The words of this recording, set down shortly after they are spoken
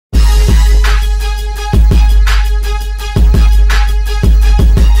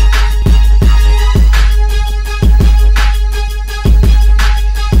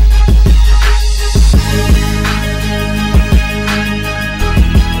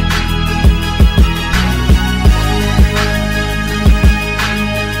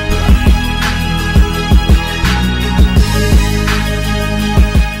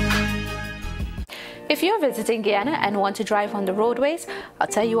Guyana and want to drive on the roadways, I'll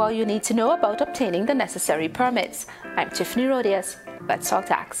tell you all you need to know about obtaining the necessary permits. I'm Tiffny Rhodius. Let's talk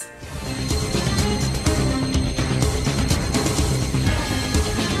tax.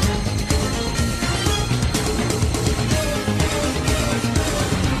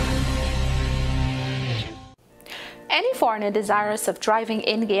 Any foreigner desirous of driving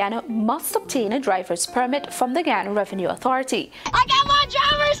in Guyana must obtain a driver's permit from the Guyana Revenue Authority. I got my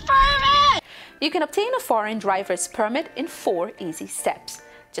driver's permit! You can obtain a foreign driver's permit in 4 easy steps.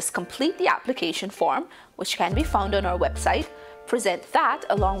 Just complete the application form, which can be found on our website. Present that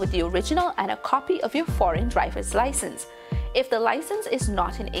along with the original and a copy of your foreign driver's license. If the license is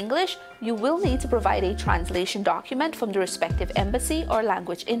not in English, you will need to provide a translation document from the respective embassy or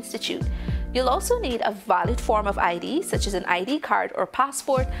language institute. You'll also need a valid form of ID, such as an ID card or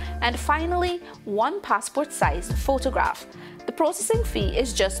passport, and finally, 1 passport-sized photograph. The processing fee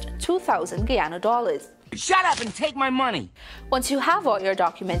is just 2,000 Guyana dollars. Shut up and take my money! Once you have all your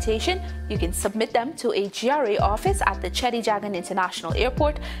documentation, you can submit them to a GRA office at the Chedijagan International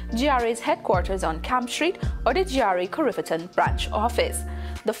Airport, GRA's headquarters on Camp Street, or the GRA Corriverton branch office.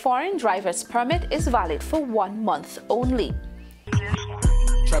 The foreign driver's permit is valid for 1 month only.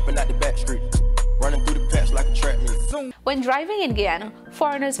 Trapping out the back street, running through the patch like a trap meet. When driving in Guyana,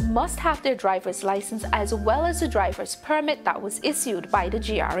 foreigners must have their driver's license as well as the driver's permit that was issued by the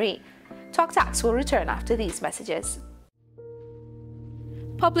GRA. Talk Tax will return after these messages.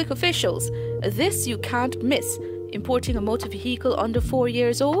 Public officials, this you can't miss. Importing a motor vehicle under 4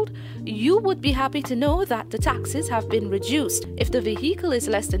 years old? You would be happy to know that the taxes have been reduced. If the vehicle is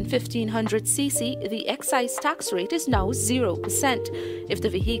less than 1500 cc, the excise tax rate is now 0%. If the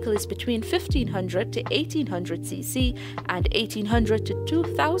vehicle is between 1500 to 1800 cc and 1800 to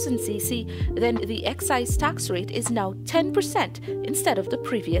 2000 cc, then the excise tax rate is now 10% instead of the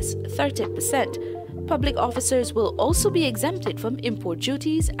previous 30%. Public officers will also be exempted from import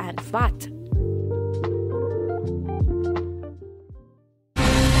duties and VAT.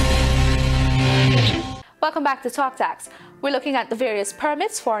 Welcome back to Talk Tax. We're looking at the various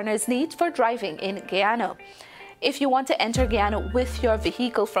permits foreigners need for driving in Guyana. If you want to enter Guyana with your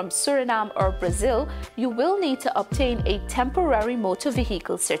vehicle from Suriname or Brazil, you will need to obtain a temporary motor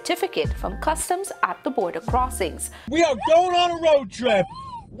vehicle certificate from customs at the border crossings. We are going on a road trip!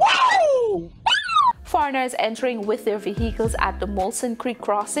 Woo! Foreigners entering with their vehicles at the Molson Creek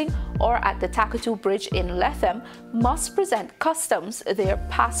crossing or at the Takatu Bridge in Lethem must present customs their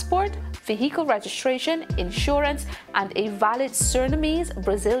passport, vehicle registration, insurance, and a valid Surinamese,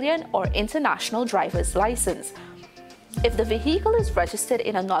 Brazilian, or international driver's license. If the vehicle is registered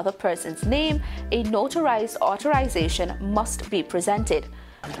in another person's name, a notarized authorization must be presented.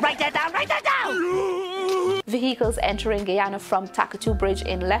 Write that down! Write that down! Vehicles entering Guyana from Takatu Bridge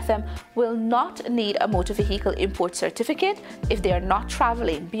in Lethem will not need a motor vehicle import certificate if they are not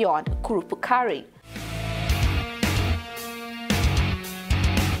traveling beyond Kurupukari.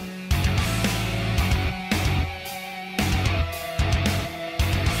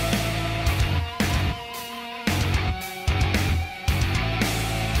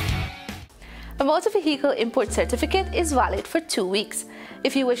 A motor vehicle import certificate is valid for 2 weeks.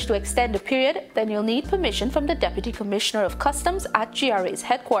 If you wish to extend the period, then you'll need permission from the Deputy Commissioner of Customs at GRA's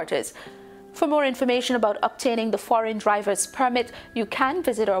headquarters. For more information about obtaining the foreign driver's permit, you can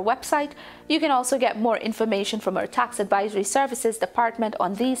visit our website. You can also get more information from our Tax Advisory Services Department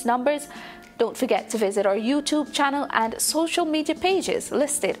on these numbers. Don't forget to visit our YouTube channel and social media pages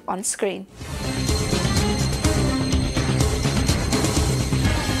listed on screen.